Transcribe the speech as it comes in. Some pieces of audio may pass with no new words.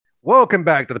Welcome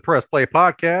back to the Press Play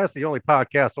Podcast, the only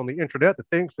podcast on the internet that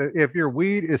thinks that if your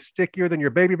weed is stickier than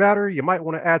your baby batter, you might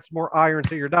want to add some more iron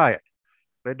to your diet.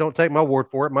 But don't take my word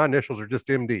for it. My initials are just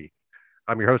MD.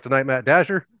 I'm your host tonight, Matt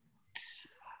Dasher.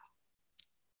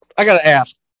 I got to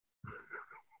ask,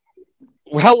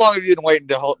 how long have you been waiting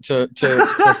to say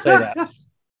that?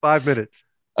 5 minutes.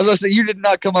 I was going to say, you did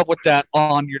not come up with that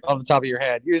on the top of your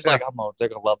head. You was like, they're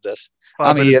going to love this.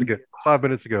 5 minutes ago. 5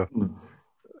 minutes ago.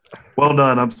 Well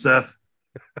done. I'm Seth.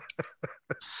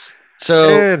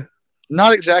 So,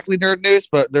 not exactly nerd news,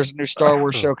 but there's a new Star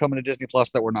Wars show coming to Disney Plus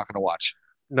that we're not going to watch.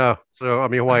 No. So,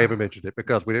 why even mentioned it?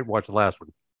 Because we didn't watch the last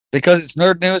one. Because it's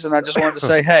nerd news, and I just wanted to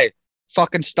say, hey,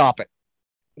 fucking stop it.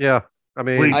 Yeah.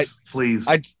 Please.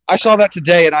 I saw that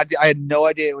today, and I had no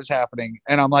idea it was happening.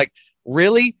 And I'm like,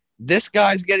 really? This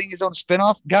guy's getting his own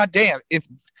spinoff? God damn.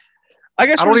 I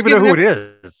don't even know who it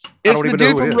is. It's the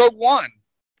dude from Rogue One.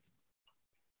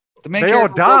 The main they all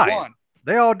died.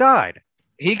 They all died.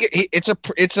 It's a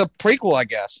prequel, I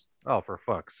guess. Oh, for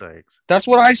fuck's sakes! That's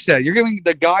what I said. You're giving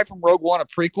the guy from Rogue One a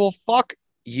prequel? Fuck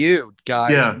you,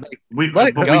 guys. Yeah, let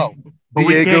it go.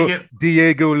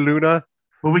 Diego Luna.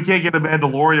 But we can't get a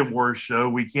Mandalorian Wars show.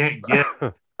 We can't get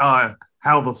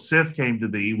how the Sith came to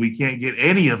be. We can't get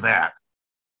any of that.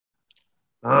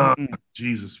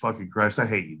 Jesus fucking Christ! I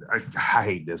hate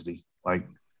Disney. Like,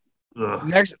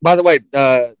 next. By the way,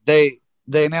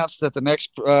 they announced that the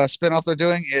next spinoff they're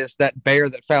doing is that bear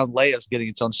that found Leia's getting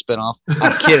its own spinoff.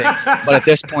 I'm kidding, but at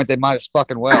this point they might as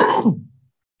fucking well.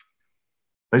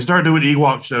 They start doing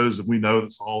Ewok shows, and we know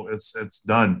it's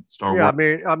done. Star Wars.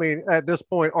 Yeah, at this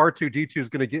point, R2D2 is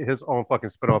going to get his own fucking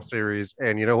spinoff series,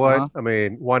 and you know what?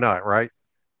 Why not, right?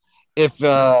 If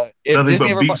nothing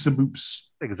but beeps and boops.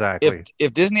 Exactly.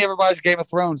 If Disney ever buys Game of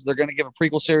Thrones, they're going to give a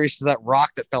prequel series to that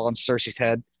rock that fell on Cersei's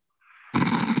head.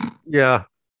 Yeah.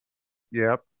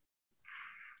 Yep.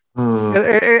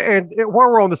 And while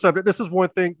we're on the subject, this is one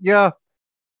thing. Yeah,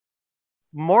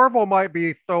 Marvel might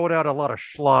be throwing out a lot of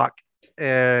schlock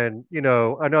and,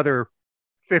 another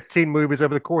 15 movies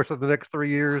over the course of the next 3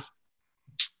 years.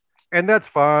 And that's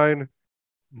fine.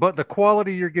 But the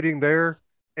quality you're getting there,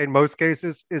 in most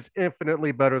cases, is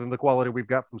infinitely better than the quality we've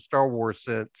got from Star Wars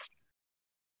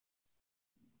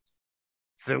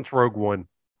since Rogue One.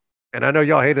 And I know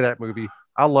y'all hated that movie.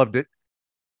 I loved it.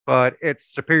 But it's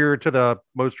superior to the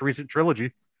most recent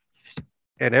trilogy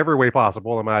in every way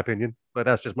possible, in my opinion. But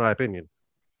that's just my opinion.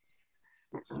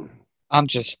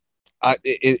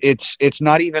 It's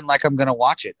not even like I'm going to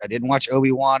watch it. I didn't watch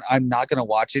Obi-Wan. I'm not going to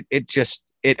watch it.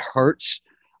 It hurts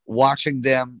watching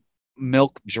them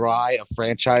milk dry a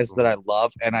franchise that I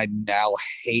love and I now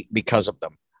hate because of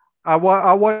them. I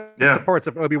watched the parts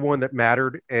of Obi-Wan that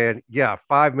mattered, and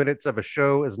 5 minutes of a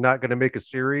show is not going to make a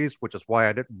series, which is why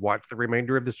I didn't watch the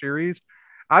remainder of the series.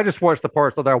 I just watched the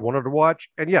parts that I wanted to watch,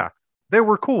 and they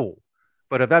were cool.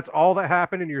 But if that's all that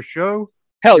happened in your show,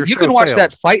 you can watch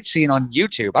that fight scene on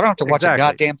YouTube. I don't have to watch a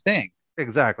goddamn thing.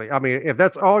 Exactly. If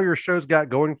that's all your show's got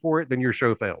going for it, then your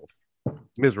show failed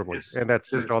miserably, and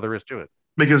that's just all there is to it.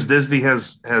 Because Disney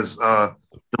has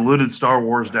diluted Star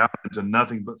Wars down into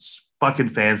nothing but fucking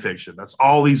fan fiction. That's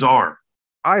all these are.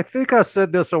 I think I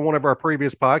said this on one of our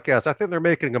previous podcasts. I think they're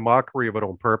making a mockery of it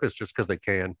on purpose just because they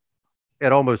can.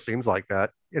 It almost seems like that,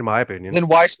 in my opinion. Then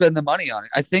why spend the money on it?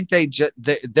 I think they're trying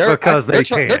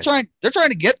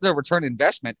to get their return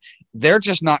investment. They're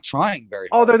just not trying very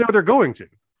hard. Oh, they know they're going to.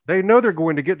 They know they're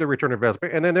going to get the return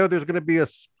investment, and they know there's going to be a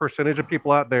percentage of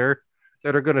people out there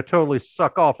that are going to totally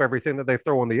suck off everything that they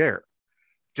throw in the air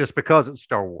just because it's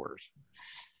Star Wars.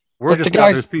 We're just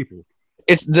not those people.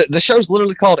 It's the show's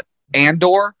literally called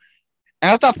Andor.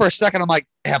 And I thought for a second, I'm like,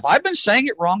 have I been saying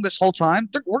it wrong this whole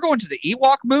time? We're going to the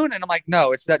Ewok moon? And I'm like,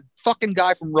 no, it's that fucking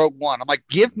guy from Rogue One. I'm like,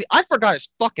 I forgot his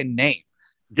fucking name.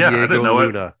 Yeah, Diego I didn't know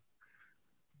Luna. It.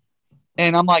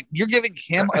 And I'm like, you're giving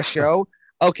him a show?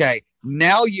 Okay,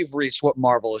 now you've reached what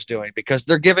Marvel is doing because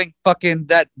they're giving fucking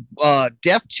that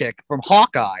deaf chick from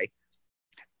Hawkeye.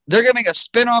 They're giving a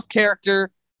spinoff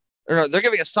character, or no, they're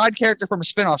giving a side character from a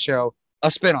spinoff show.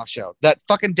 That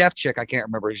fucking deaf chick, I can't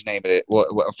remember his name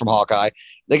from Hawkeye.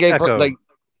 They gave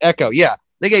Echo. Yeah,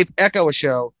 they gave Echo a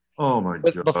show. Oh my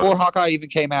god! Before Hawkeye even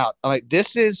came out, I'm like,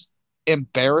 this is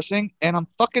embarrassing, and I'm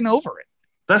fucking over it.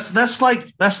 That's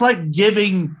like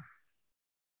giving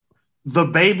the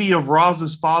baby of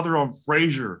Roz's father on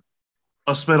Frasier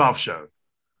a spinoff show.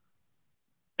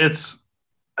 It's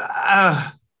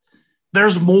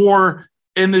there's more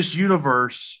in this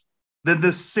universe than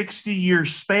this 60-year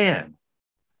span.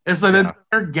 It's an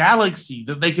entire galaxy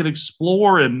that they can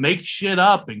explore and make shit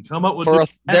up and come up with.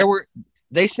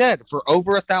 They said for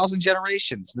over 1,000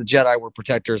 generations, the Jedi were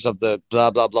protectors of the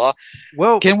blah, blah, blah.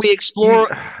 Well, can we explore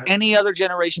any other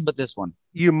generation but this one?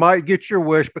 You might get your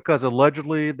wish because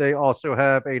allegedly they also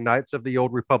have a Knights of the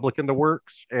Old Republic in the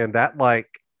works, and that like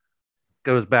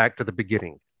goes back to the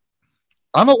beginning.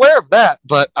 I'm aware of that,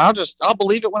 but I'll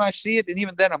believe it when I see it, and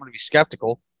even then I'm going to be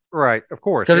skeptical. Right, of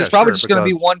course. Because it's probably just going to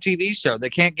be one TV show. They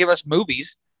can't give us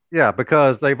movies. Yeah,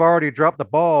 because they've already dropped the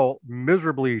ball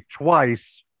miserably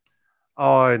twice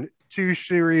on two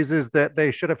series that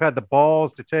they should have had the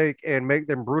balls to take and make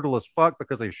them brutal as fuck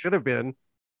because they should have been,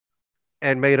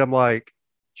 and made them like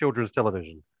children's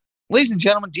television. Ladies and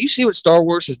gentlemen, do you see what Star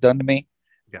Wars has done to me?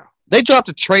 Yeah. They dropped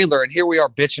a trailer, and here we are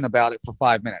bitching about it for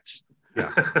 5 minutes. Yeah.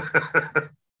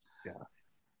 Yeah.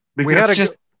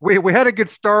 Because we had a good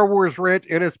Star Wars rant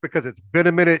in us because it's been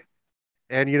a minute,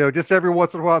 and just every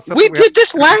once in a while we did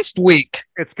this last week.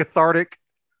 It's cathartic.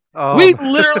 We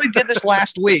literally did this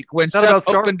last week when Seth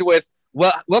opened with,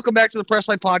 "Well, welcome back to the Press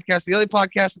Play Podcast, the only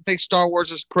podcast that thinks Star Wars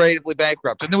is creatively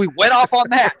bankrupt." And then we went off on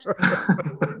that.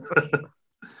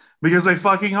 Because they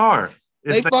fucking are.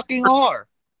 They fucking are.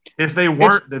 If they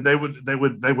weren't, then they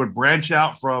would branch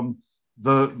out from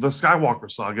the Skywalker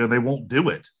saga. They won't do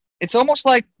it. It's almost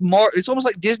like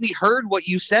Disney heard what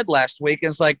you said last week and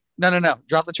it's like, no,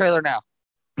 drop the trailer now.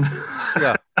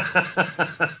 Yeah.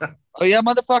 Oh yeah,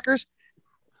 motherfuckers.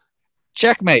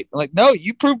 Checkmate. I'm like, no,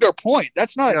 you proved our point.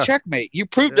 That's not a checkmate. You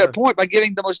proved our point by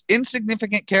giving the most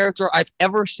insignificant character I've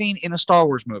ever seen in a Star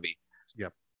Wars movie.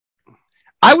 Yep.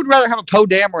 I would rather have a Poe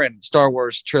Dameron Star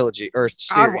Wars trilogy or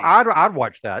series. I'd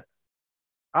watch that.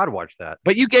 I'd watch that.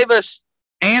 But you gave us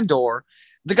Andor,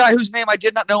 the guy whose name I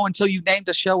did not know until you named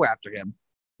a show after him.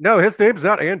 No, his name's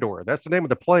not Andor. That's the name of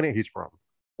the planet he's from.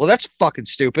 Well, that's fucking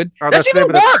stupid. That's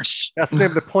even worse. That's the name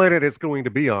of the planet it's going to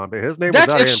be on, but his name was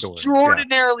not Andor. That's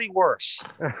extraordinarily worse.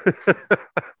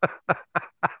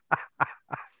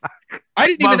 I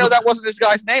didn't even know that wasn't this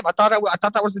guy's name. I thought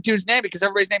that was the dude's name because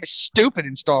everybody's name is stupid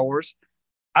in Star Wars.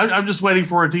 I'm just waiting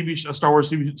for a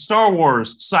Star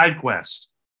Wars side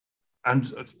quest.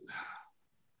 With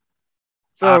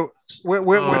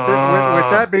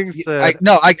that being said,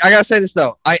 I gotta say this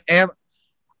though.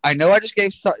 I know I just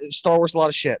gave Star Wars a lot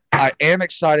of shit. I am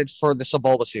excited for the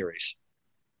Sebulba series.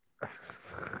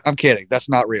 I'm kidding. That's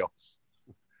not real.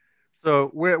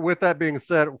 So with that being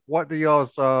said, what do you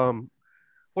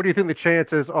think the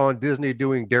chances on Disney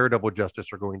doing Daredevil justice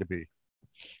are going to be?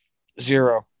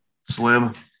 0.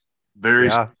 Slim.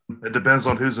 It depends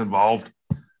on who's involved.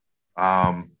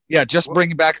 Just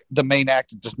bringing back the main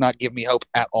actor does not give me hope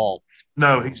at all.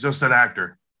 No, he's just an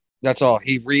actor. That's all.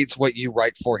 He reads what you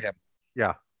write for him.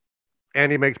 Yeah. And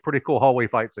he makes pretty cool hallway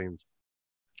fight scenes.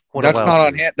 That's not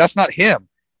on him. That's not him.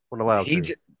 When allowed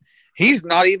he's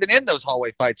not even in those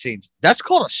hallway fight scenes. That's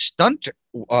called a stunt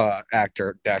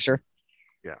actor, Dasher.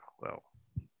 Yeah, well.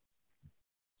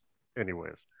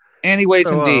 Anyways,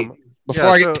 indeed. Before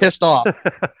I get pissed off.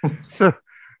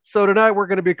 So tonight we're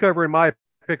going to be covering my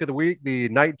pick of the week, the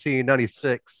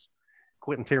 1996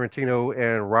 Quentin Tarantino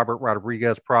and Robert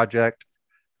Rodriguez project,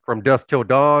 From Dusk Till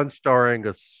Dawn, starring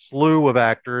a slew of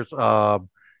actors: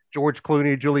 George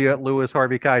Clooney, Juliette Lewis,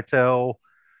 Harvey Keitel,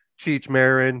 Cheech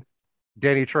Marin,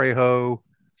 Danny Trejo,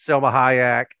 Selma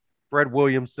Hayek, Fred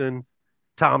Williamson,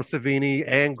 Tom Savini,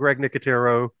 and Greg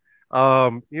Nicotero.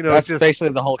 That's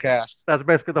basically the whole cast. That's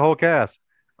basically the whole cast.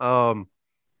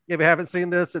 If you haven't seen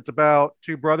this, it's about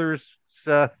two brothers,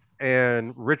 Seth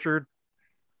and Richard.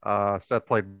 Seth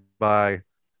played by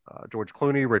George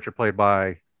Clooney, Richard played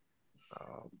by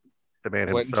the man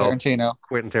himself,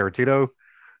 Quentin Tarantino,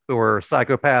 who are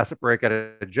psychopaths that break out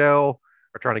of jail,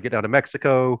 are trying to get down to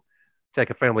Mexico, take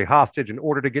a family hostage in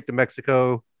order to get to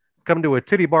Mexico, come to a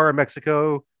titty bar in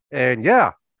Mexico, and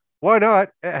why not?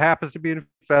 It happens to be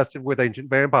infested with ancient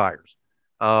vampires.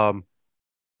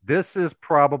 This is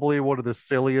probably one of the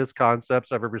silliest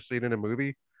concepts I've ever seen in a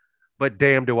movie, but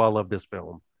damn do I love this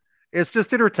film. It's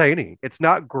just entertaining. It's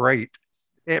not great.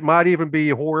 It might even be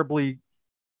horribly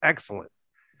excellent.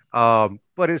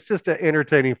 But it's just an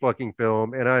entertaining fucking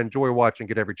film, and I enjoy watching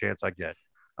it every chance I get.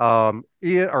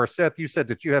 Ian or Seth, you said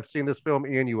that you have seen this film.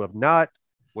 Ian, you have not,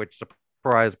 which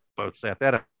surprised both Seth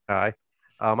and I.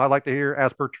 I'd like to hear,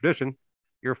 as per tradition,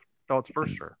 your thoughts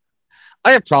first, sir.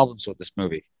 I have problems with this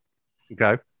movie.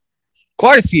 Okay.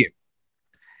 Quite a few.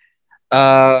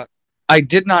 I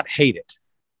did not hate it,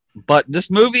 but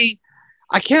this movie,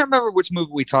 I can't remember which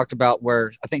movie we talked about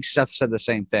where I think Seth said the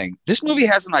same thing. This movie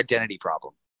has an identity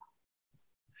problem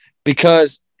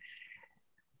because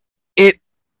it's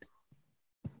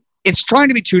trying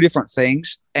to be two different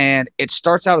things, and it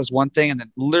starts out as one thing, and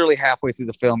then literally halfway through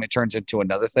the film, it turns into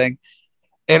another thing.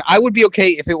 And I would be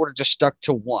okay if it would have just stuck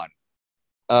to one.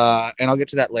 And I'll get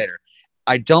to that later.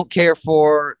 I don't care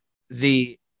for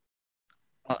a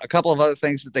couple of other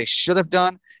things that they should have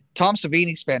done. Tom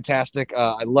Savini's fantastic.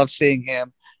 I love seeing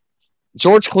him.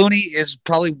 George Clooney is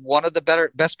probably one of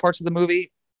the best parts of the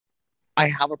movie. I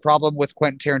have a problem with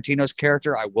Quentin Tarantino's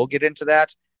character. I will get into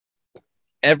that.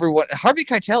 Harvey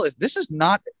Keitel this is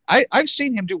not, I've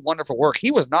seen him do wonderful work.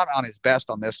 He was not on his best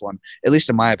on this one, at least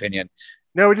in my opinion.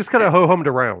 No, we just kind of ho-hummed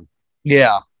around.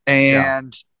 Yeah.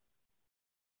 And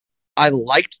I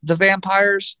liked the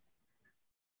vampires.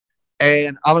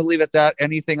 And I'm going to leave it at that.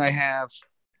 Any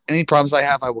problems I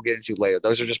have, I will get into later.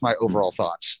 Those are just my overall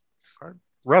thoughts.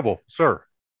 Rebel, sir.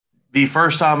 The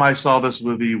first time I saw this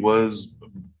movie was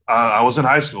I was in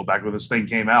high school back when this thing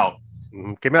came out.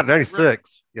 Came out in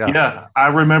 96. Yeah, I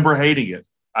remember hating it.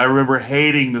 I remember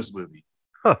hating this movie.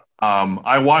 Huh.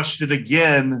 I watched it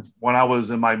again when I was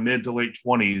in my mid to late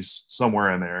 20s,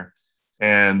 somewhere in there,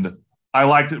 and I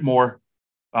liked it more.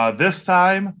 This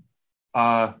time,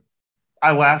 I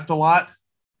laughed a lot.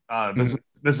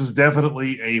 This is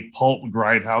definitely a pulp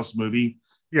grindhouse movie.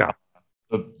 Yeah.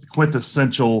 The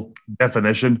quintessential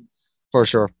definition. For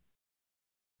sure.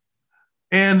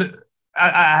 And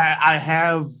I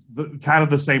have kind of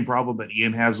the same problem that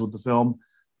Ian has with the film,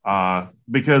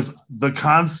 because the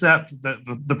concept,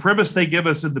 the premise they give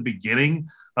us in the beginning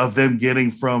of them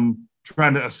getting from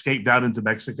trying to escape down into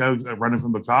Mexico, running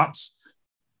from the cops,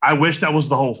 I wish that was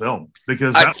the whole film,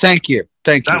 because thank you.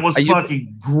 That was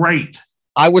fucking great.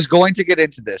 I was going to get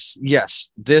into this. Yes,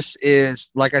 this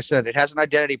is, like I said, it has an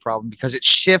identity problem because it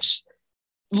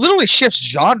literally shifts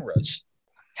genres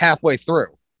halfway through.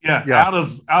 Yeah. Out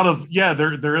of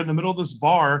they're in the middle of this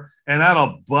bar, and out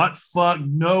of butt fuck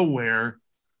nowhere,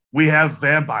 we have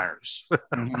vampires.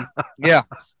 Mm-hmm. Yeah,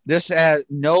 this had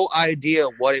no idea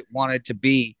what it wanted to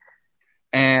be,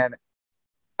 and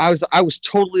I was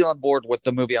totally on board with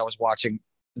the movie I was watching.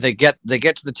 They get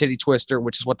to the titty twister,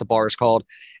 which is what the bar is called,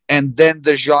 and then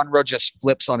the genre just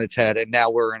flips on its head, and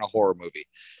now we're in a horror movie.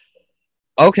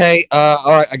 Okay,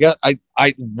 all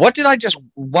right.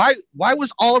 Why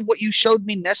was all of what you showed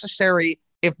me necessary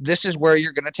if this is where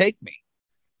you're going to take me?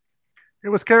 It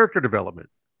was character development.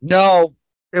 No.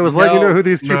 It was letting you know who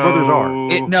these two brothers are.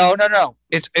 No.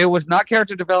 It was not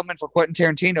character development for Quentin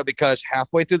Tarantino, because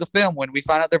halfway through the film, when we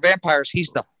find out they're vampires, he's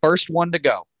the first one to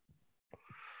go.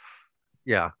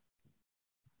 Yeah.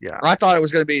 I thought it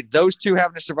was going to be those two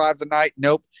having to survive the night.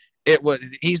 Nope.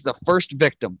 He's the first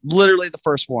victim, literally the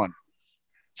first one.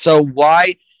 So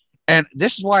why? And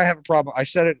this is why I have a problem. I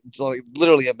said it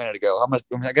literally a minute ago. I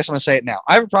guess I'm going to say it now.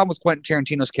 I have a problem with Quentin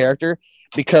Tarantino's character,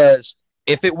 because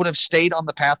if it would have stayed on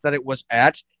the path that it was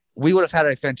at, we would have had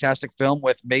a fantastic film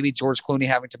with maybe George Clooney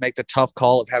having to make the tough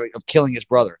call of killing his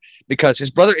brother, because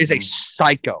his brother is a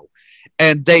psycho,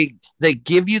 and they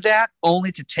give you that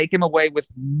only to take him away with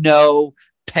no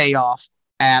payoff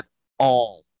at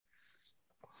all.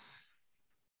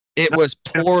 It was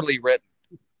poorly written.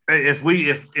 If we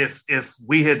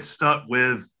had stuck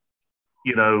with,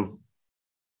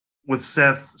 with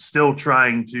Seth still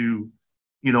trying to,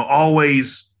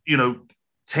 always,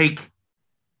 take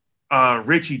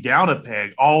Richie down a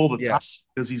peg all the time,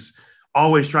 because he's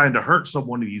always trying to hurt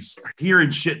someone. He's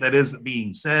hearing shit that isn't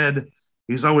being said.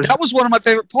 That was one of my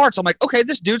favorite parts. I'm like, okay,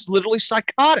 this dude's literally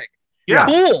psychotic. Yeah.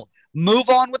 Cool. Move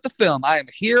on with the film. I am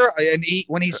here. And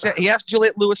when he asked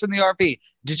Juliette Lewis in the RV,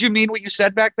 did you mean what you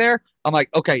said back there? I'm like,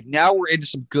 okay, now we're into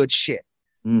some good shit.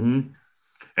 Mm-hmm.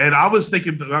 And I was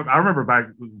thinking, I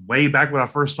remember way back when I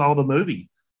first saw the movie,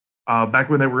 back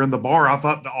when they were in the bar, I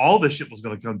thought that all this shit was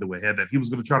going to come to a head, that he was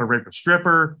going to try to rape a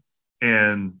stripper,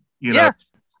 and Yeah,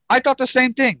 I thought the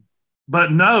same thing.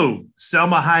 But no,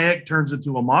 Selma Hayek turns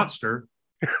into a monster.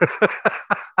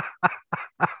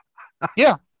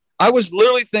 Yeah. I was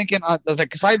literally thinking,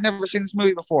 because I've never seen this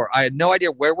movie before. I had no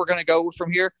idea where we're going to go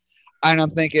from here. And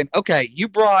I'm thinking, okay, you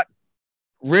brought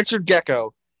Richard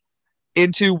Gecko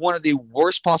into one of the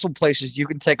worst possible places you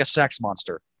can take a sex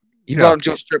monster. You brought him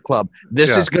to a strip club.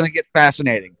 This is going to get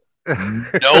fascinating.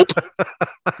 Nope.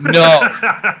 No.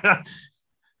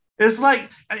 It's like,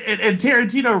 and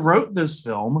Tarantino wrote this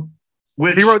film,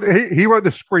 which he wrote the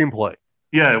screenplay.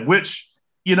 Yeah, which,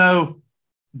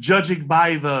 judging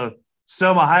by the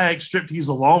Selma Hayek striptease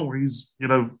alone, where he's,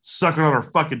 sucking on her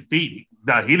fucking feet.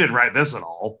 No, he didn't write this at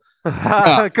all.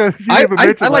 I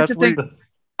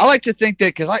like to think that,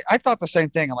 because I thought the same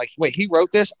thing. I'm like, wait, he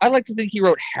wrote this? I like to think he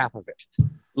wrote half of it.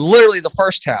 Literally the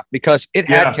first half, because it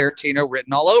had Tarantino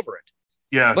written all over it.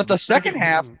 Yeah. But the second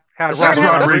half, that's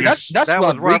Rodriguez.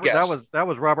 That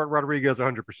was Robert Rodriguez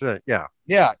 100%. Yeah.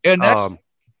 Yeah. And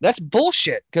that's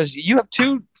bullshit, because you have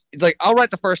two like, I'll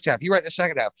write the first half, you write the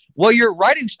second half. Well, your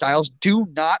writing styles do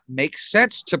not make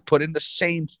sense to put in the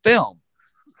same film.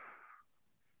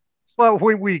 Well,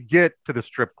 when we get to the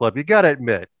strip club, you got to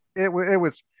admit it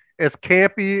was as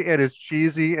campy and as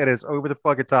cheesy and as over the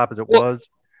fucking top as it was.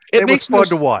 It was fun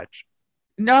to watch.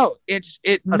 No, it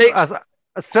makes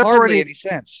hardly any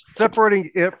sense.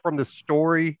 Separating it from the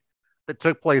story that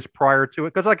took place prior to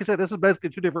it, because like I said, this is basically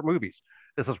two different movies.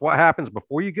 This is what happens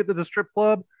before you get to the strip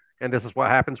club, and this is what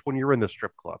happens when you're in the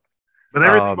strip club. But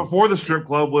everything before the strip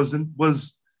club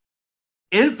was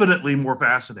infinitely more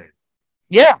fascinating.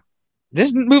 Yeah.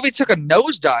 This movie took a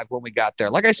nosedive when we got there.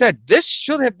 Like I said, this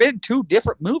should have been two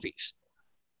different movies.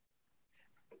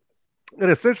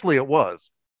 And essentially it was.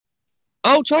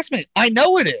 Oh, trust me. I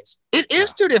know it is. It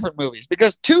is two different movies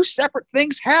because two separate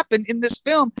things happen in this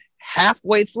film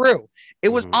halfway through. It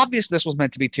was obvious this was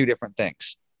meant to be two different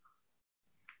things.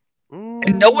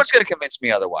 And no one's going to convince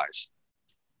me otherwise.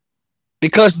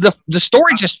 Because the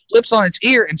story just flips on its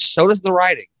ear, and so does the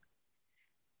writing.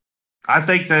 I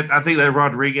think that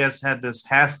Rodriguez had this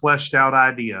half fleshed out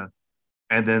idea,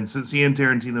 and then since he and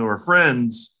Tarantino are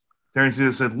friends,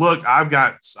 Tarantino said, "Look, I've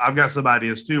got some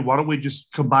ideas too. Why don't we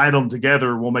just combine them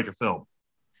together and we'll make a film?"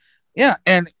 Yeah,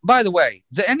 and by the way,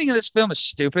 the ending of this film is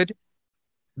stupid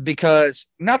because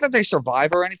not that they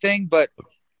survive or anything, but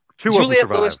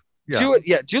Juliette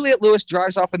Lewis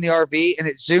drives off in the RV and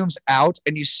it zooms out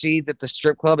and you see that the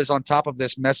strip club is on top of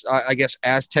this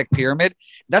Aztec pyramid.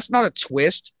 That's not a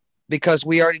twist. Because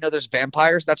we already know there's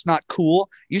vampires. That's not cool.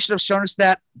 You should have shown us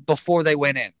that before they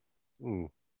went in.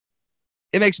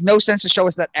 It makes no sense to show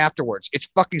us that afterwards. It's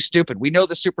fucking stupid. We know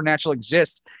the supernatural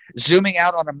exists. Zooming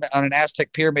out on an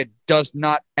Aztec pyramid does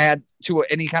not add to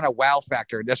any kind of wow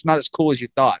factor. That's not as cool as you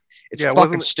thought. It's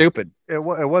fucking stupid. It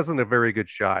wasn't a very good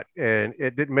shot. And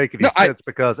it didn't make any sense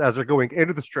because as they're going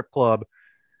into the strip club,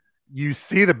 you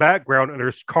see the background and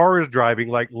there's cars driving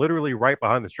like literally right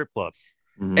behind the strip club.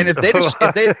 And if they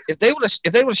would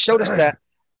have showed us that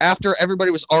after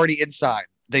everybody was already inside,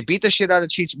 they beat the shit out of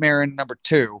Cheech Marin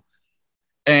 #2,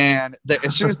 and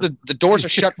as soon as the doors are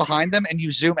shut behind them, and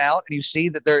you zoom out and you see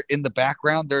that they're in the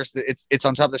background, it's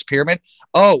on top of this pyramid.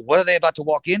 Oh, what are they about to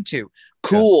walk into?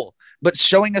 Cool, but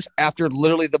showing us after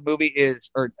literally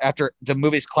after the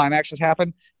movie's climax has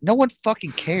happened, no one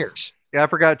fucking cares. Yeah, I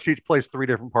forgot Cheech plays 3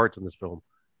 different parts in this film.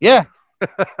 Yeah.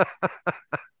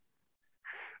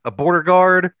 A border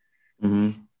guard,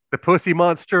 the pussy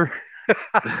monster,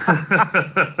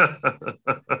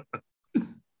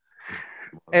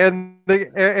 and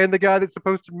the guy that's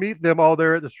supposed to meet them all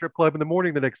there at the strip club in the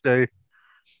morning the next day.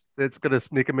 That's going to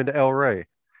sneak him into El Rey.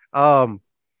 One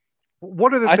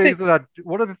of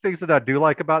the things that I do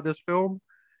like about this film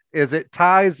is it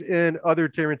ties in other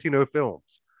Tarantino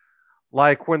films,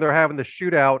 like when they're having the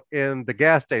shootout in the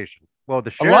gas station. Well,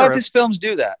 a lot of his films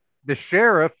do that. The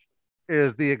sheriff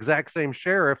is the exact same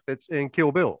sheriff that's in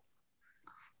Kill Bill.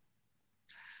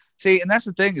 See, and that's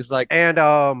the thing is like, and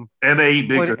they eat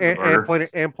big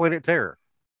and Planet Terror.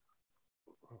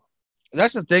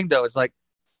 That's the thing, though. Is like,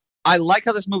 I like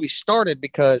how this movie started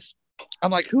because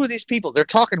I'm like, who are these people? They're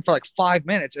talking for like 5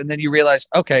 minutes, and then you realize,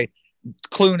 okay,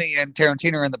 Clooney and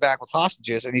Tarantino are in the back with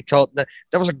hostages, and he told that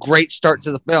was a great start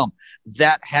to the film.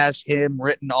 That has him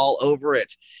written all over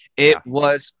it. It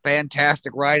was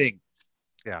fantastic writing.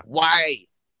 Yeah. Why?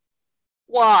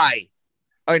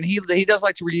 I mean, he does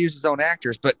like to reuse his own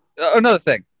actors, but another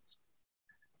thing.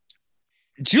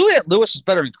 Juliette Lewis was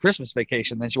better in Christmas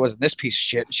Vacation than she was in this piece of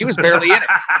shit. She was barely in it.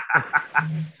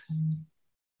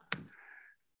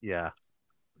 Yeah.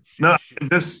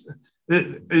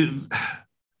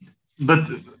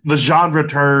 The genre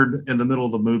turn in the middle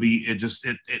of the movie.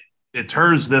 It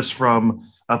turns this from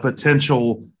a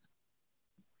potential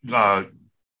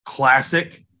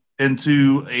classic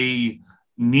into a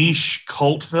niche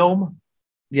cult film.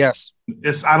 Yes.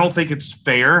 I don't think it's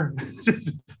fair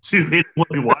to anyone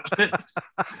who watched it.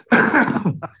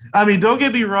 I mean, don't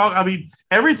get me wrong. I mean,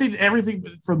 everything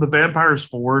from the vampires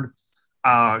forward,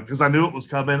 because I knew it was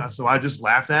coming, so I just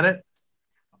laughed at it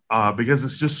because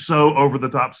it's just so over the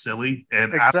top silly.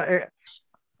 And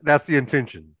that's the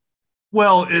intention.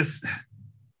 Well,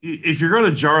 if you're going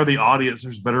to jar the audience,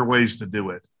 there's better ways to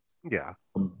do it. Yeah.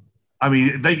 I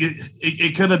mean,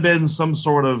 it could have been some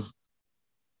sort of.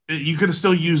 You could have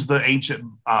still used the ancient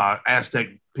Aztec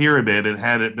pyramid and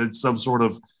had it been some sort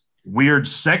of weird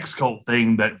sex cult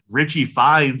thing that Richie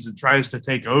finds and tries to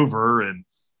take over. And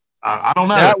I don't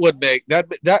know. That would make that.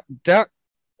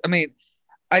 I mean,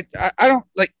 I don't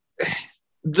like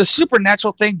the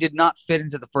supernatural thing did not fit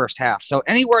into the first half. So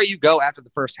anywhere you go after the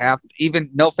first half, even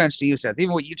no offense to you, Seth,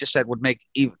 even what you just said would make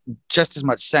just as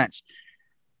much sense.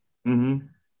 Mm-hmm.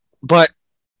 But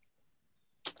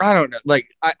I don't know. Like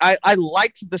I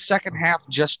liked the second half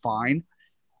just fine.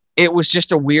 It was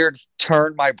just a weird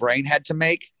turn my brain had to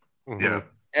make. Mhm. Yeah.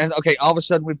 And okay, all of a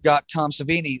sudden we've got Tom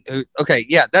Savini. Who, okay,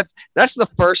 yeah, that's the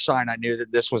first sign I knew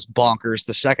that this was bonkers.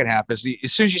 The second half is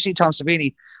as soon as you see Tom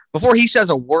Savini, before he says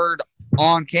a word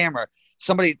on camera,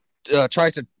 somebody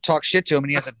tries to talk shit to him,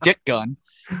 and he has a dick gun.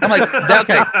 I'm like,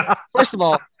 okay. First of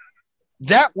all,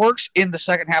 that works in the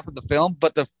second half of the film,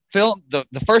 but the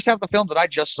first half of the film that I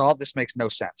just saw, this makes no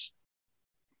sense.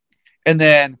 And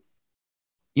then,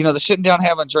 the sitting down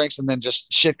having drinks, and then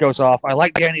just shit goes off. I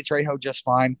like Danny Trejo just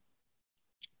fine.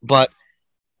 But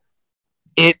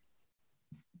it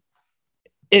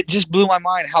just blew my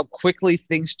mind how quickly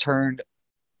things turned,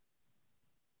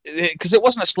 because it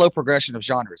wasn't a slow progression of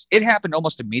genres. It happened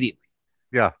almost immediately.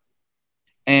 Yeah.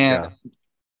 And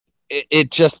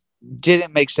it just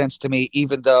didn't make sense to me,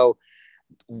 even though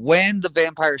when the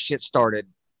vampire shit started,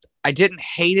 I didn't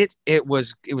hate it. It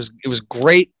was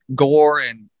great gore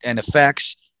and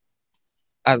effects.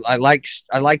 I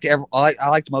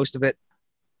liked most of it.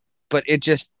 But it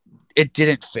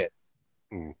didn't fit.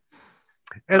 And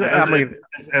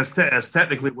as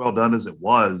technically well done as it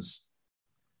was,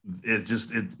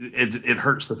 it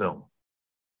hurts the film.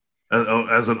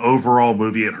 As an overall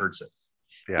movie, it hurts it.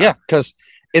 Yeah, because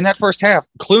in that first half,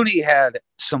 Clooney had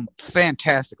some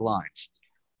fantastic lines.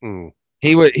 Mm.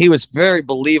 He was very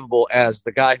believable as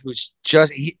the guy who's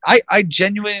just. I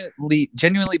genuinely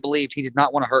believed he did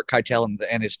not want to hurt Keitel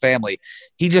and his family.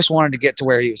 He just wanted to get to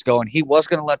where he was going. He was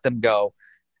going to let them go,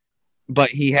 but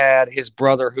he had his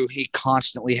brother who he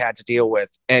constantly had to deal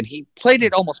with, and he played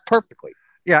it almost perfectly.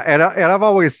 Yeah, and I've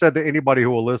always said to anybody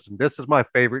who will listen, this is my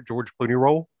favorite George Clooney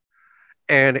role,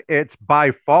 and it's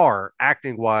by far,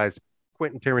 acting wise,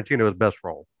 Quentin Tarantino's best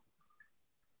role.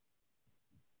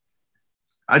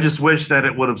 I just wish that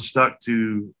it would have stuck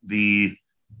to the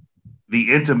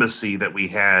intimacy that we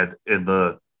had in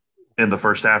the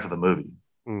first half of the movie.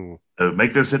 Mm.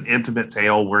 Make this an intimate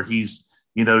tale where he's,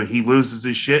 he loses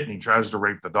his shit and he tries to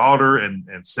rape the daughter,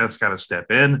 and Seth's got to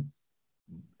step in,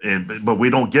 but we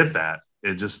don't get that.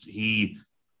 It just he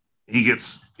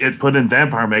gets it put in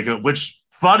vampire makeup, which,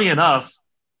 funny enough,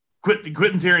 Quentin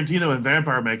Tarantino in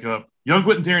vampire makeup, young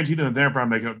Quentin Tarantino in vampire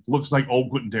makeup looks like old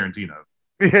Quentin Tarantino.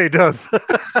 Yeah, he does.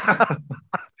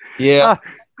 Yeah,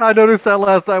 I noticed that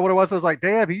last night when I was like,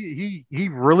 damn, he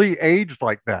really aged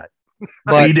like that.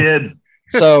 But he did.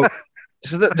 So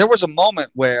there was a moment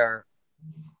where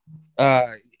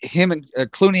him and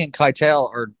Clooney and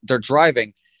Keitel they're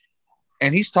driving,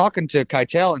 and he's talking to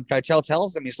Keitel, and Keitel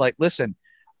tells him, he's like, listen,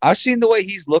 I've seen the way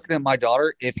he's looking at my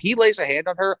daughter. If he lays a hand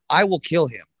on her, I will kill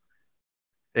him.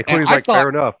 And Clooney's like, fair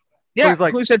enough. Yeah,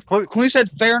 Clooney Clooney said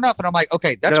fair enough, and I'm like,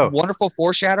 okay, that's wonderful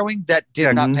foreshadowing that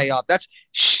did not pay off. That's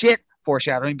shit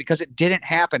foreshadowing because it didn't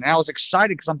happen. And I was excited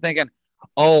because I'm thinking,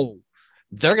 oh,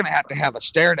 they're gonna have to have a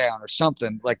stare down or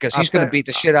something, like, because he's gonna beat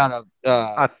the shit out of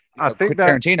I think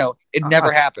Tarantino. It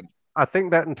never happened. I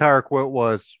think that entire quote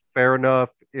was fair enough.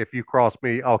 If you cross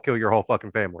me, I'll kill your whole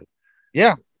fucking family.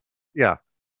 Yeah,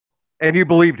 and you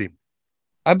believed him.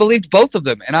 I believed both of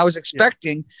them, and I was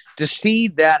expecting to see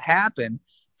that happen.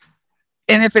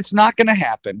 And if it's not going to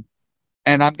happen,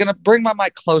 and I'm going to bring my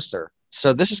mic closer,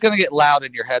 so this is going to get loud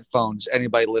in your headphones,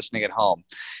 anybody listening at home.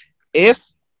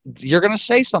 If you're going to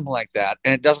say something like that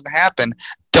and it doesn't happen,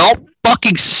 don't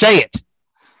fucking say it.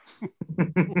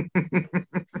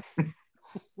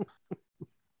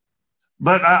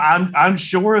 But I'm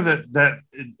sure that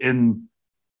in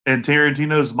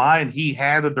Tarantino's mind, he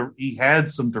had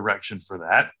some direction for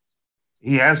that.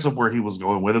 He had somewhere he was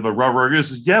going with it. But Robert Rodriguez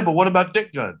says, yeah, but what about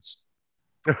dick guns?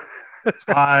 It's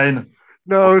fine.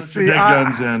 No, put your dick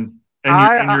guns in,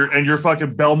 and your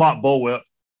fucking Belmont bullwhip.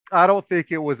 I don't think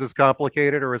it was as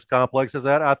complicated or as complex as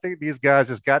that. I think these guys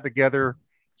just got together,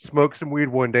 smoked some weed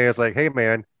one day. It's like, hey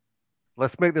man,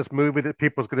 let's make this movie that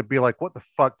people's going to be like, what the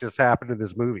fuck just happened in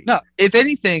this movie? No, if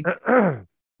anything,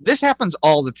 this happens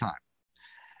all the time,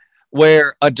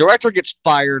 where a director gets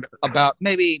fired about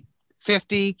maybe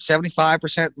 50,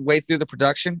 75% way through the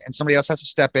production, and somebody else has to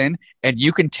step in, and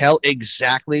you can tell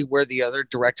exactly where the other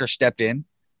director stepped in.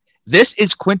 This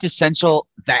is quintessential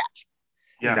that.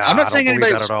 Yeah, I'm not saying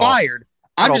anybody was fired.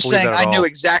 I'm just saying I knew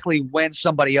exactly when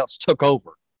somebody else took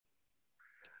over.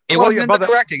 It wasn't in the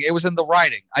directing. It was in the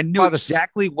writing. I knew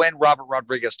exactly when Robert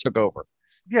Rodriguez took over.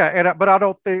 Yeah, but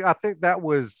I think that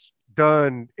was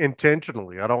done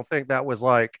intentionally. I don't think that was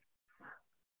like,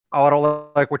 oh, I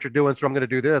don't like what you're doing, so I'm going to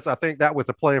do this. I think that was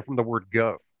a plan from the word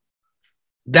go.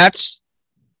 That's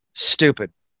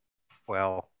stupid.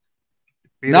 Well,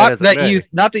 not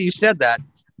that you said that,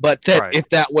 but that if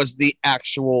that was the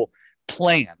actual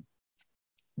plan.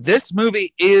 This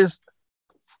movie is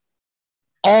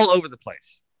all over the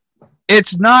place.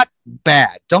 It's not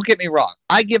bad. Don't get me wrong.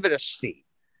 I give it a C.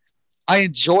 I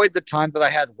enjoyed the time that I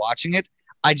had watching it.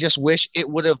 I just wish it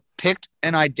would have picked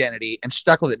an identity and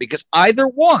stuck with it, because either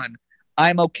one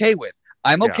I'm okay with.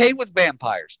 I'm okay with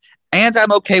vampires, and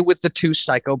I'm okay with the two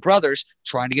psycho brothers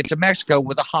trying to get to Mexico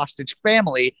with a hostage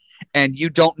family, and you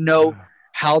don't know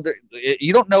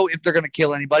you don't know if they're going to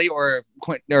kill anybody or if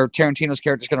Tarantino's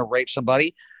character is going to rape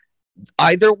somebody.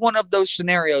 Either one of those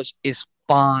scenarios is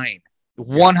fine.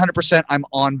 100% I'm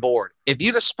on board. If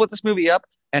you just split this movie up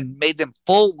and made them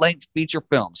full-length feature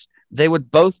films, they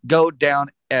would both go down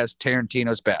as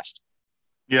Tarantino's best.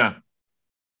 Yeah.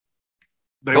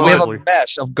 We have a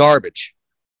mesh of garbage.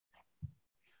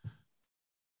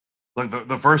 Like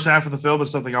the first half of the film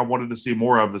is something I wanted to see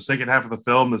more of. The second half of the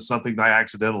film is something that I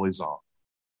accidentally saw.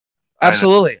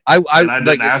 Absolutely. I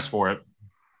didn't ask for it.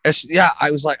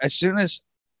 I was like, as soon as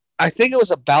I think it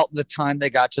was about the time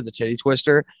they got to the titty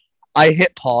twister, I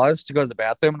hit pause to go to the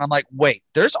bathroom, and I'm like, wait,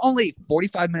 there's only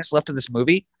 45 minutes left of this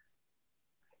movie.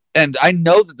 And I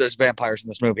know that there's vampires in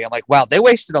this movie. I'm like, wow, they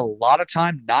wasted a lot of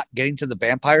time not getting to the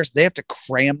vampires. They have to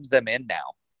cram them in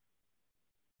now.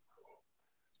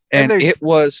 And they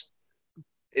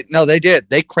did.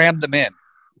 They crammed them in.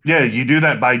 Yeah, you do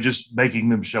that by just making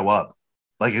them show up.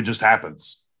 Like it just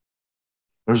happens.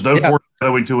 There's no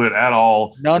foreshadowing to it at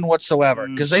all. None whatsoever.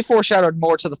 Because they foreshadowed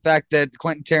more to the fact that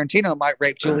Quentin Tarantino might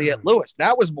rape Juliette Lewis.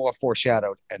 That was more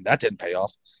foreshadowed, and that didn't pay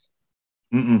off.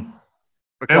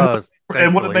 Because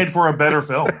and would have made for a better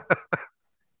film.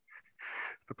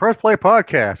 The Press Play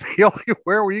Podcast, the only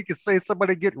where you can say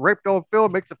somebody get raped on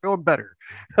film makes a film better.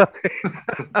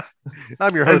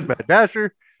 I'm your host, Matt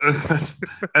Dasher.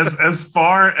 As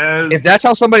far as if that's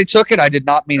how somebody took it, I did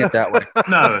not mean it that way.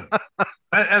 No.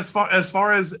 As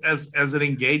far as an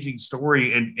engaging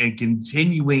story and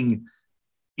continuing,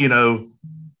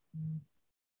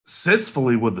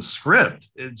 sensefully with the script.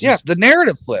 The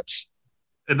narrative flips.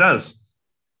 It does.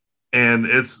 And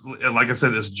it's, like I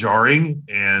said, it's jarring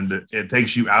and it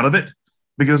takes you out of it,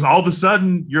 because all of a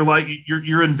sudden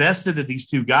you're invested in these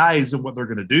two guys and what they're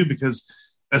going to do,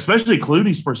 because especially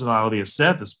Clooney's personality as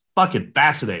Seth is fucking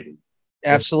fascinating.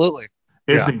 Absolutely.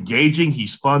 It's engaging.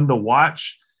 He's fun to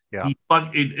watch. Yeah.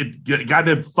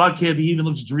 Goddamn fuckhead. He even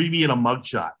looks dreamy in a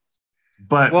mugshot.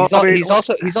 But he's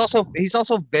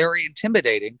also very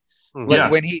intimidating.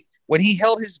 When he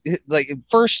held his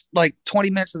first 20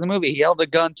 minutes of the movie, he held a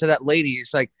gun to that lady.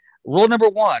 It's like, rule number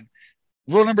 1,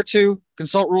 rule number 2,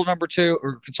 consult rule number 2,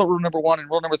 or consult rule number 1, and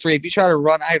rule number 3. If you try to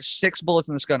run, I have 6 bullets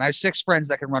in this gun. I have 6 friends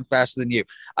that can run faster than you.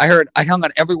 I hung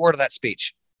on every word of that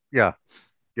speech. Yeah.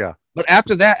 But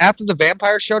after the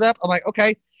vampire showed up, I'm like,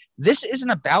 okay, this isn't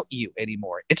about you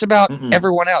anymore. It's about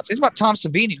everyone else. It's about Tom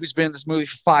Savini, who's been in this movie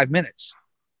for 5 minutes.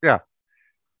 Yeah.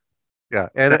 Yeah,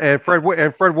 and Fred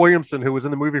Williamson, who was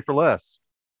in the movie for less.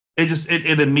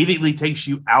 It immediately takes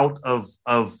you out of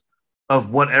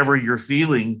whatever you're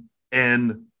feeling,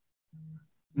 and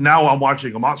now I'm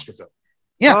watching a monster film.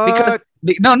 Yeah, because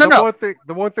no.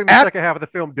 The one thing the second half of the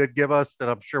film did give us that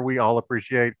I'm sure we all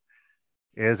appreciate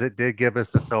is it did give us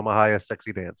the Selma Hayek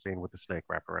sexy dance scene with the snake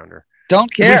wrapped around her.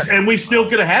 Don't care, and we still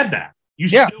could have had that.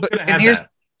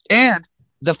 And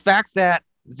the fact that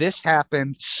this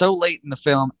happened so late in the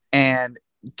film, and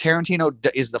Tarantino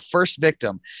is the first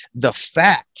victim. The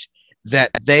fact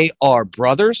that they are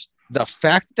brothers, the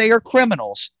fact that they are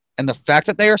criminals, and the fact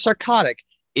that they are psychotic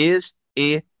is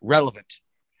irrelevant.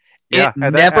 It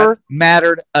never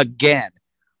mattered again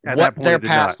what their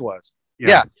past was.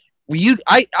 Yeah.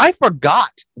 I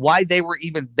forgot why they were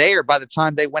even there by the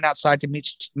time they went outside to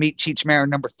meet Cheech Marin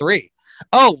number 3.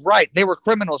 Oh, right. They were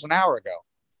criminals an hour ago.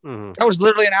 Mm-hmm. That was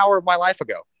literally an hour of my life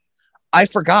ago. I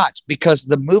forgot because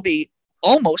the movie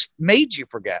almost made you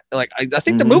forget. I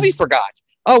think the movie forgot.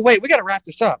 Oh, wait, we got to wrap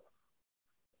this up.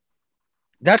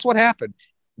 That's what happened.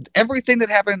 Everything that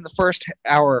happened in the first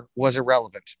hour was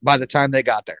irrelevant by the time they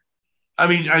got there. I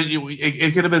mean,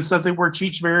 it could have been something where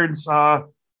Cheech Marin's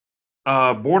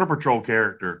Border Patrol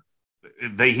character,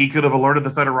 he could have alerted the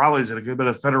Federales, and it could have been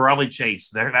a Federale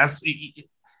chase.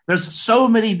 There's so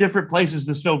many different places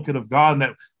this film could have gone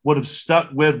that would have stuck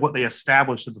with what they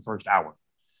established in the first hour.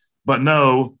 But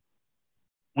no,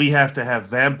 we have to have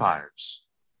vampires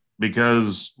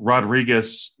because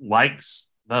Rodriguez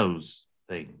likes those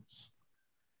things.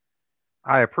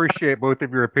 I appreciate both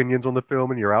of your opinions on the film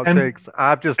and your outtakes.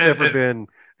 I've just never been.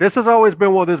 This has always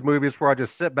been one of those movies where I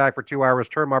just sit back for 2 hours,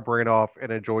 turn my brain off,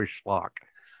 and enjoy schlock.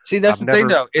 See, that's the thing,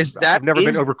 though. I've never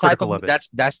been overcritical of it.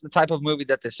 That's the type of movie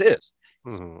that this is.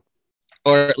 Mm-hmm.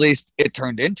 Or at least it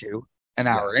turned into an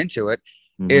hour into it,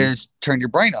 is turn your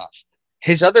brain off.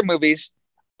 His other movies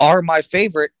are my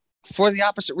favorite for the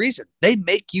opposite reason. They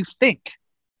make you think.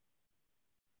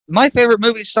 My favorite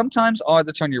movies sometimes are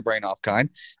the turn your brain off kind,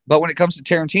 but when it comes to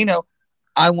Tarantino,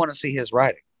 I want to see his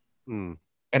writing. And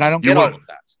I don't get all of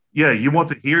that. Yeah, you want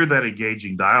to hear that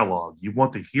engaging dialogue. You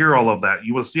want to hear all of that.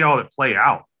 You want to see all that play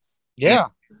out. Yeah.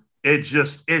 And it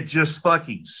just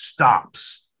fucking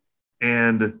stops.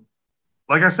 And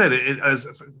like I said,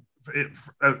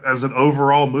 as an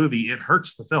overall movie, it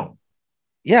hurts the film.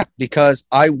 Yeah, because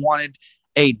I wanted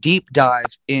a deep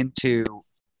dive into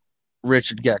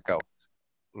Richard Gecko.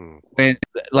 When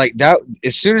like that,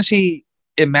 as soon as he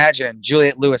imagined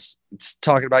Juliette Lewis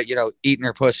talking about, eating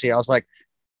her pussy, I was like,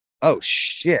 oh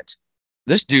shit,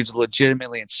 this dude's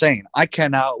legitimately insane. I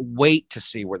cannot wait to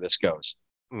see where this goes.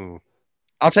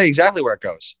 I'll tell you exactly where it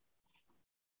goes.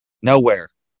 Nowhere.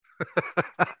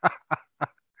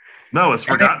 No, it's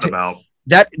forgotten about.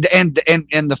 That and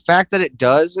the fact that it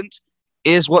doesn't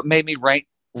is what made me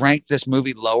rank this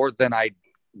movie lower than I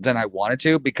wanted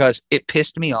to, because it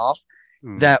pissed me off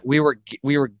that we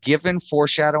were given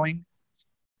foreshadowing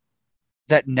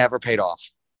that never paid off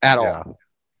at all.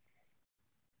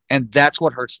 And that's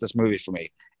what hurts this movie for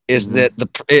me, is that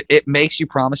it makes you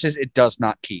promises it does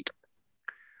not keep.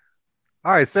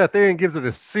 All right, Seth Ian gives it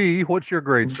a C. What's your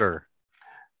grade, sir?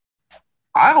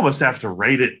 I almost have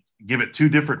to give it two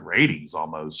different ratings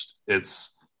almost.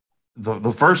 It's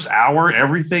the first hour,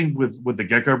 everything with the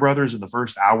Gecko brothers in the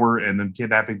first hour and then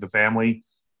kidnapping the family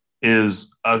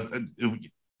is a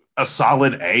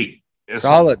solid A. It's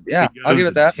solid, yeah. I'll give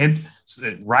it that.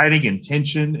 Writing and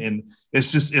tension, and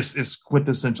it's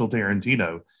quintessential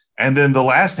Tarantino. And then the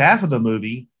last half of the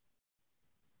movie,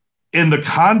 in the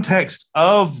context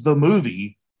of the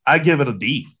movie, I give it a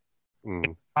D.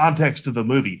 Context of the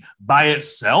movie by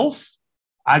itself,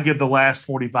 I give the last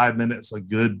 45 minutes a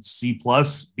good C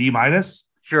plus, B minus.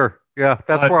 Sure, yeah,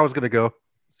 that's where I was going to go.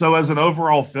 So as an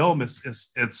overall film,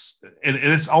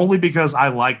 it's only because I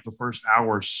like the first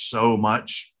hour so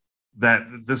much that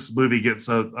this movie gets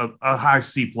a high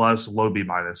C plus, low B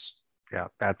minus. Yeah,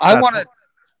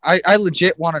 I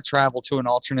legit want to travel to an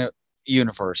alternate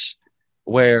universe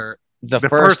where the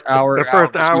first hour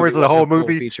of the whole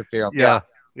movie feature film. Yeah.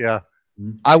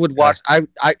 I would watch. I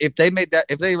if they made that,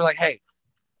 if they were like, hey,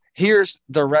 here's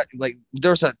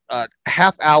there's a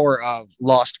half hour of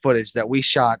lost footage that we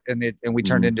shot and we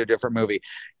turned into a different movie.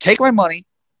 Take my money,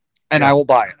 and I will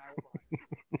buy it.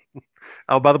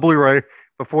 I'll buy the Blu-ray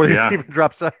before it even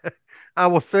drops out. I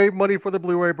will save money for the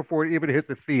Blu-ray before it even hits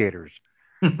the theaters.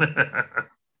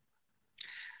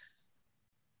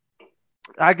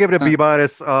 I give it a B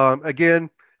minus. Again,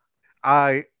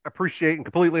 I appreciate and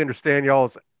completely understand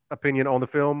y'all's opinion on the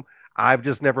film. I've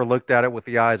just never looked at it with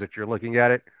the eyes that you're looking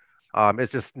at it.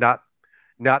 It's just not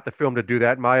the film to do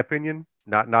that, in my opinion.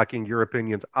 Not knocking your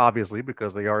opinions, obviously,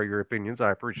 because they are your opinions.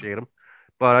 I appreciate them.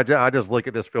 But I just look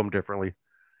at this film differently.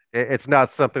 It's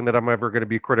not something that I'm ever going to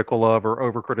be critical of or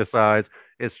over-criticize.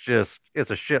 It's a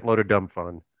shitload of dumb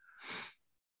fun.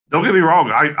 Don't get me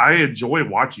wrong. I enjoy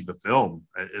watching the film.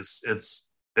 This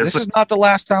is not the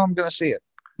last time I'm going to see it.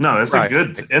 No, it's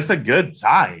a good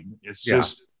time. It's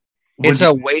just it's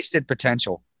a wasted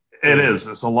potential. It is.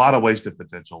 It's a lot of wasted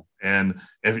potential. And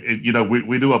if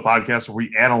we do a podcast where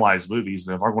we analyze movies,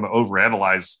 and if I'm going to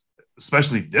overanalyze,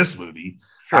 especially this movie,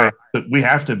 we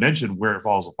have to mention where it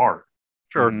falls apart.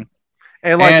 Sure.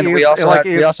 And we also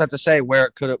have to say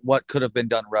what could have been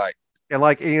done right. And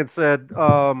like Ian said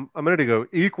a minute ago,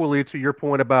 equally to your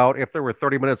point about if there were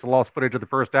 30 minutes of lost footage of the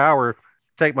first hour,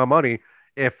 take my money.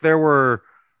 If there were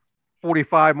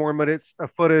 45 more minutes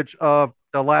of footage of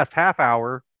the last half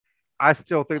hour, I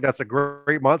still think that's a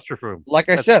great monster film. Like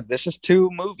I said, this is two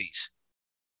movies.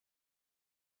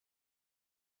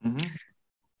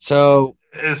 So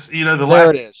it's it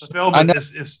is. The film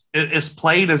is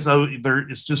played as though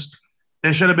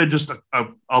it should have been just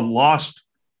a lost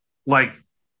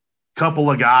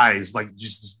couple of guys,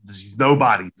 just these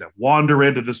nobodies that wander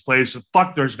into this place and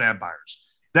fuck, there's vampires.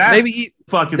 That's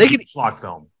fucking schlock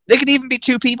film. They could even be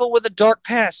two people with a dark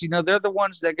past. They're the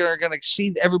ones that are going to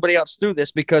see everybody else through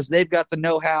this because they've got the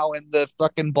know-how and the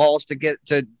fucking balls to get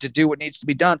to do what needs to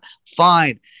be done.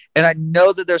 Fine. And I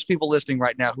know that there's people listening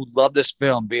right now who love this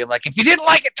film being like, if you didn't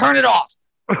like it, turn it off.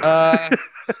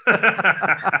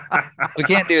 We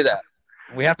can't do that.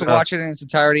 We have to watch it in its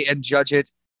entirety and judge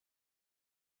it.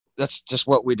 That's just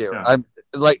what we do. Yeah.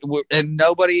 And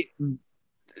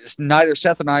neither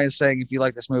Seth and I is saying if you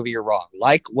like this movie, you're wrong.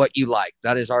 Like what you like.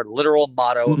 That is our literal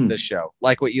motto of this show.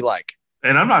 Like what you like.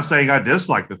 And I'm not saying I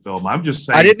dislike the film. I'm just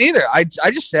saying I didn't either. I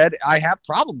just said I have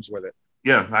problems with it.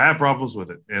 Yeah, I have problems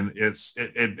with it, and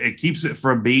it keeps it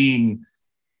from being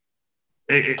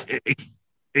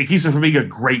it keeps it from being a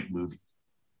great movie.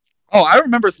 Oh, I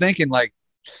remember thinking like,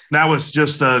 now it's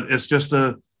just a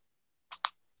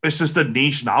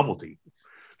niche novelty.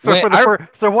 So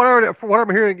what I'm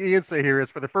hearing Ian say here is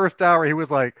for the first hour he was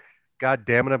like, "God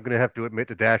damn it, I'm going to have to admit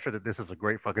to Dasher that this is a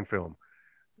great fucking film."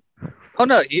 oh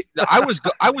no, I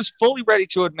was fully ready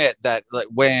to admit that like,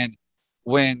 when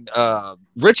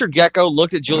Richard Gecko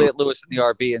looked at Juliette Lewis in the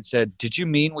RV and said, "Did you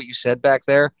mean what you said back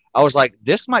there?" I was like,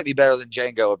 "This might be better than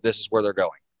Django if this is where they're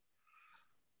going,"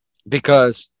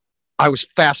 because I was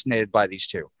fascinated by these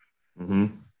two,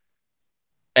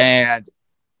 and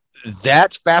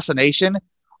that fascination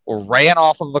ran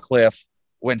off of a cliff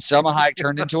when Selma Hayek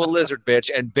turned into a lizard bitch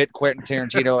and bit Quentin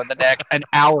Tarantino in the neck an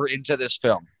hour into this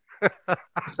film.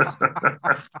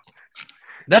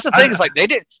 That's the thing, is like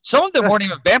some of them weren't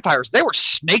even vampires, they were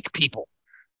snake people.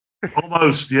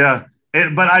 Almost, yeah.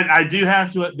 But I do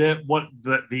have to admit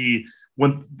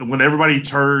when everybody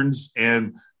turns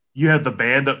and you have the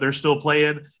band up there still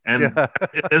playing, and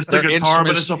it's the guitar,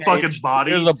 but it's a fucking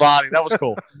body. It's a body. That was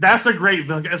cool. That's a great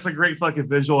fucking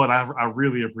visual, and I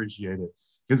really appreciate it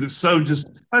because it's so just.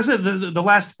 Like I said, the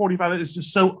last 45 minutes is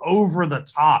just so over the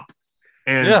top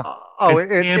and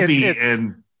campy,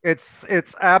 and it's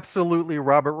absolutely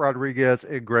Robert Rodriguez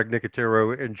and Greg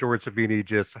Nicotero and George Savini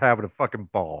just having a fucking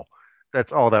ball.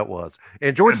 That's all that was.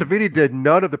 And George Savini did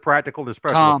none of the practical or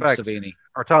special effects.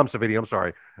 Tom Savini, I'm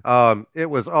sorry. It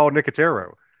was all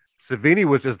Nicotero. Savini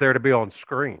was just there to be on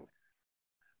screen.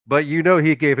 But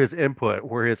he gave his input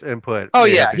where his input. Oh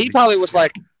yeah, he probably was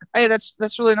like, "Hey, that's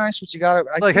really nice what you got."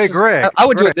 Like, hey, Greg, I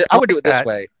would do it. I would do it this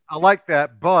way. I like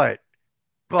that, but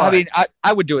I mean,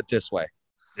 I would do it this way.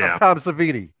 Yeah, Tom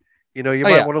Savini. You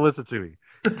might want to listen to me.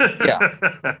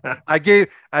 Yeah, I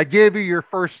gave you your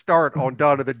first start on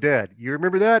Dawn of the Dead. You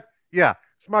remember that? Yeah,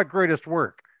 it's my greatest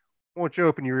work. Why don't you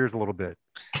open your ears a little bit?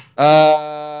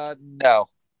 No.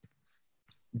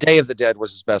 Day of the Dead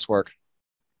was his best work.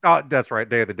 Oh, that's right,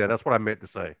 Day of the Dead. That's what I meant to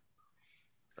say.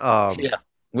 Yeah,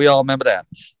 we all remember that.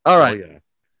 All right.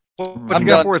 Oh, yeah. I'm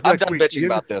done bitching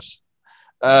about this.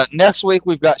 Next week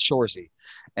we've got Shoresy.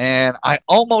 And I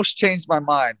almost changed my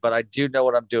mind, but I do know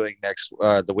what I'm doing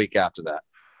the week after that.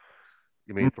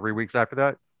 You mean 3 weeks after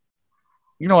that?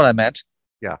 You know what I meant.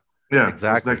 Yeah,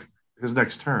 exactly. His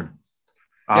next turn.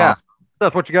 Yeah.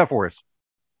 That's what you got for us.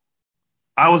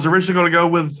 I was originally going to go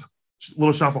with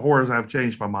Little Shop of Horrors. I've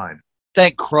changed my mind.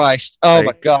 Thank Christ. Oh,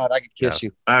 my God. I could kiss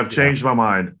you. I've changed my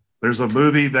mind. There's a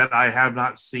movie that I have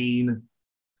not seen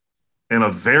in a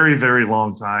very, very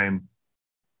long time.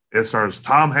 It stars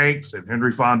Tom Hanks and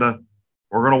Henry Fonda.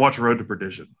 We're going to watch Road to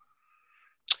Perdition.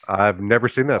 I've never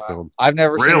seen that film. I've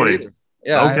never seen it either.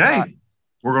 Yeah. Okay.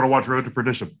 We're going to watch Road to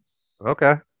Perdition.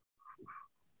 Okay.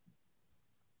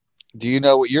 Do you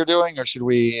know what you're doing, or should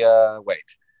we wait?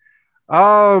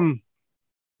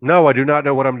 No, I do not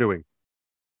know what I'm doing.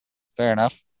 Fair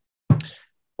enough.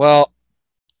 Well,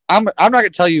 I'm not going to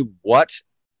tell you what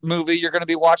movie you're going to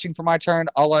be watching for my turn.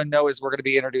 All I know is we're going to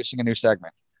be introducing a new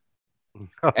segment.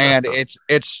 And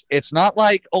it's not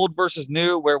like old versus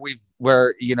new where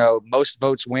most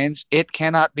votes wins. It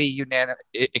cannot be unanimous.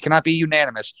 It cannot be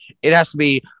unanimous. It has to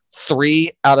be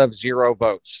 3 out of 0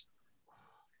 votes.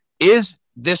 Is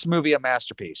this movie a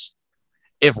masterpiece?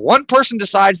 If one person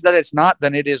decides that it's not,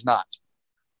 then it is not.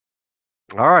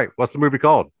 All right. What's the movie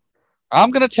called?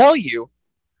 I'm going to tell you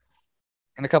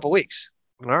in a couple weeks.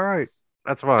 All right.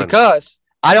 That's fine. Because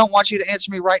I don't want you to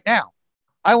answer me right now.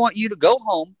 I want you to go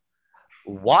home,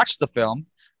 watch the film.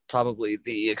 Probably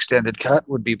the extended cut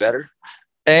would be better.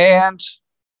 And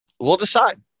we'll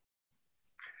decide.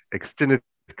 Extended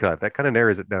cut. That kind of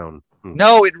narrows it down.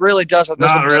 No, it really doesn't.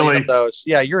 There's Not a million really. of those.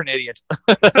 Yeah, you're an idiot.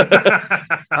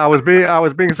 I was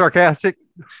being sarcastic.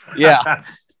 Yeah.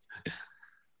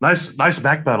 Nice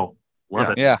back pedal.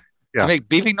 Love it. Yeah. Yeah. You make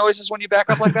beeping noises when you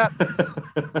back up like that?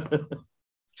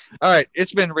 All right.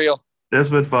 It's been real.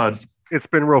 It's been fun. It's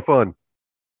been real fun.